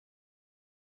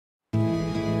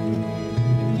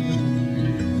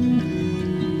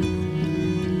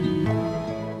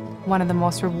one of the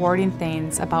most rewarding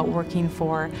things about working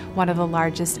for one of the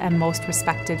largest and most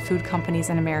respected food companies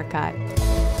in America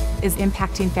is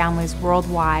impacting families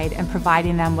worldwide and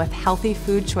providing them with healthy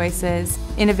food choices,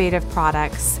 innovative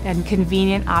products, and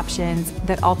convenient options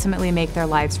that ultimately make their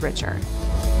lives richer.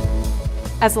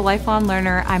 As a lifelong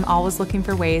learner, I'm always looking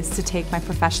for ways to take my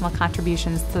professional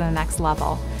contributions to the next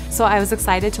level. So I was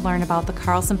excited to learn about the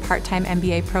Carlson part-time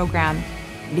MBA program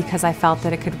because I felt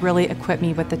that it could really equip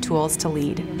me with the tools to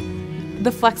lead.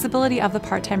 The flexibility of the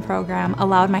part-time program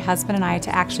allowed my husband and I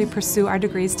to actually pursue our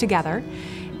degrees together,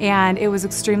 and it was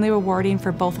extremely rewarding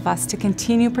for both of us to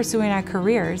continue pursuing our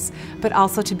careers, but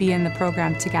also to be in the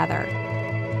program together.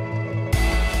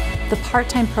 The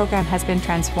part-time program has been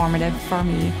transformative for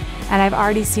me, and I've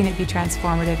already seen it be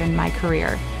transformative in my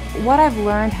career. What I've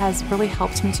learned has really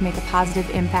helped me to make a positive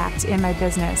impact in my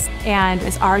business and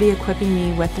is already equipping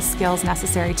me with the skills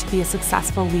necessary to be a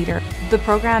successful leader. The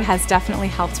program has definitely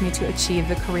helped me to achieve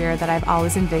the career that I've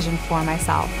always envisioned for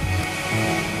myself.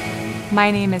 My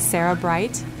name is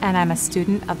Breit, and I'm a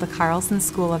student of the Carlson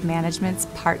School of Management's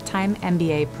part-time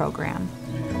MBA program.